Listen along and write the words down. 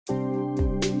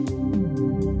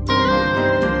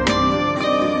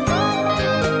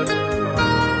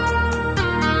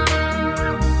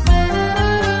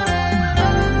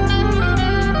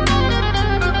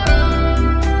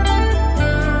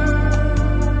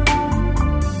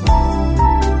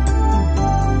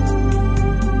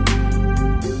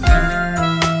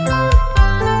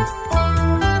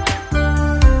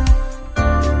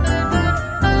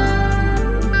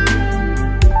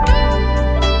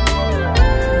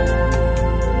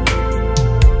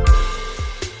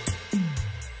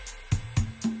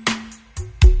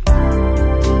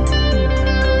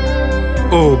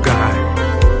Oh God,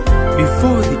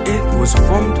 before the earth was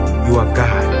formed, you are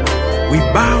God. We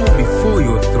bow before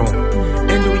your throne,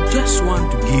 and we just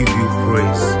want to give you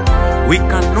praise. We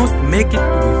cannot make it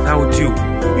without you.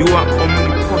 You are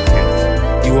omnipotent.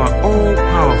 You are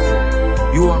all-powerful.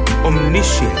 You are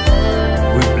omniscient.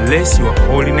 We bless your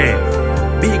holy name.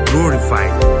 Be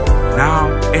glorified, now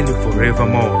and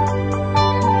forevermore.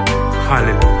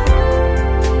 Hallelujah.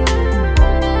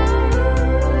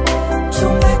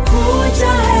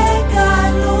 Tumekuja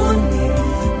hekaluni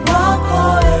mwako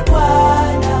e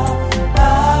Bwana,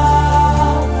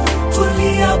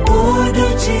 tuliabudu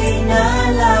jina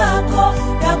lako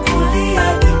na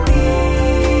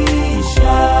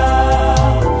kuliadhimisha.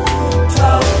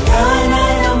 Twaungana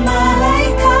na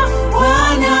malaika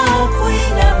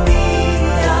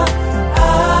wanaokuinamia,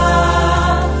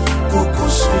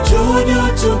 kukusujudu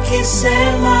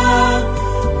tukisema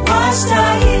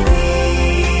wastahili.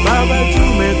 Baba,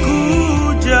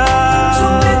 tumekuja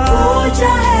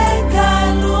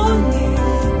hekaluni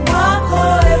mwako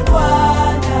e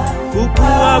Bwana,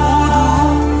 kukuabudu.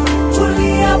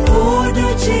 Tuliabudu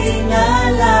jina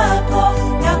lako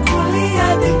na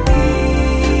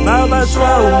kuliadhimisha. Baba,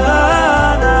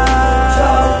 twaungana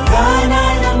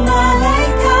na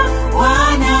malaika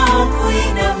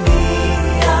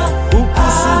wanaokuinamia,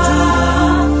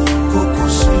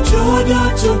 kukusujudu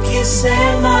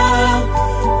tukisema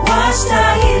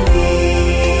wastahili.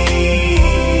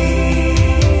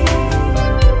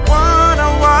 Bwana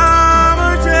wa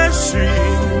majeshi,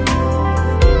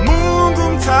 Mungu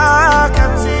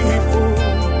mtakatifu,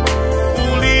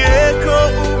 uliyeko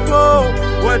uko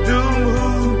wadumu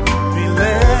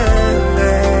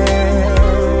milele.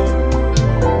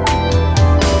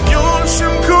 Nyosha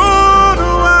mkono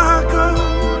wako,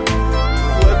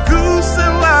 waguse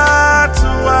watu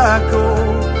wako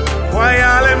kwa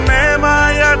yale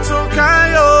mema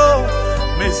yatokayo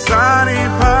mezani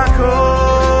pako.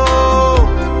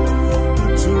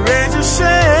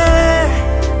 Turejeshe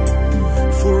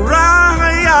furaha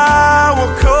ya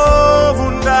wokovu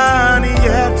ndani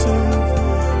yetu,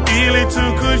 ili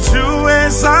tukujue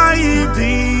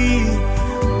zaidi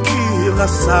kila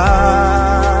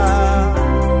saa.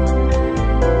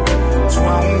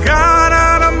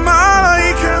 Twaungana na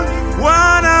malaika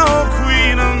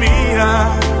wanaokuinamia,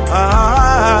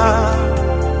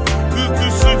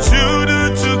 kukusujudu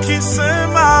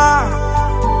tukisema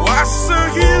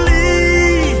wastahili.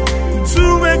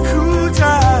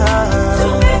 Tumekuja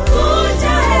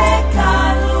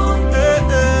hekaluni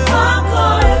mwako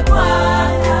e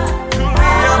Bwana,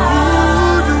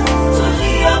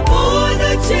 tuliabudu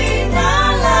jina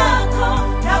lako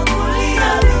na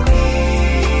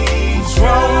kuliadhimisha.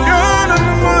 Twaungana na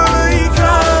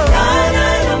malaika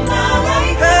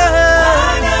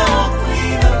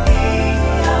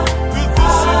wanaokuinamia,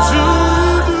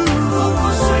 kukusujudu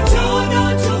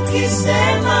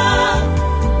tukisema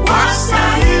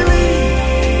wastahili.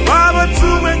 Baba,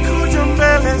 tumekuja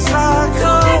mbele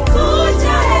zako,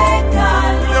 Tumekuja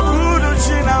hekaluni tuliabudu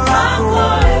jina lako.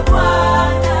 mwako e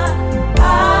Bwana,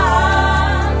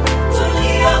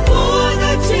 tuliabudu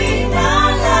jina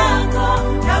lako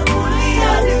na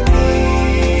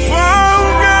kuliadhimisha.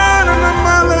 Twaungana na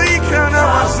malaika na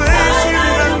wazeshi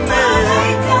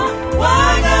Malaika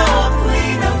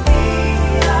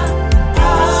wanaokuinamia,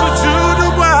 sujudu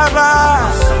Baba,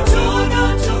 sujudu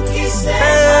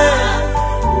tukisema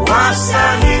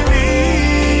wastahili.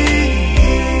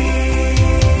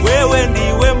 wewe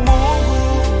ndiwe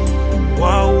Mungu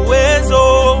wa uwezo,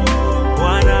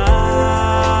 Bwana.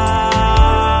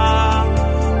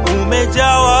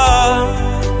 Umejawa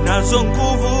nazo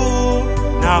nguvu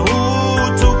na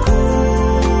utukufu.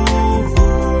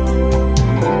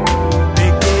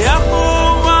 Peke yako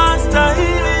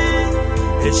wastahili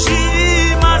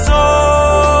heshima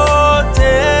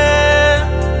zote,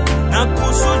 na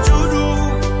kusujudu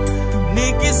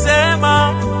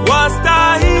nikisema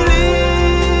wastahili.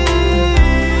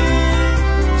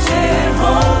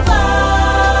 Jehova,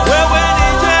 Wewe ni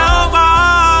Jehova,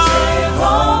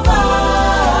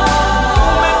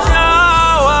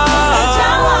 umejawa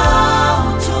umejawa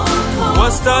utukufu.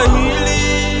 wastahili.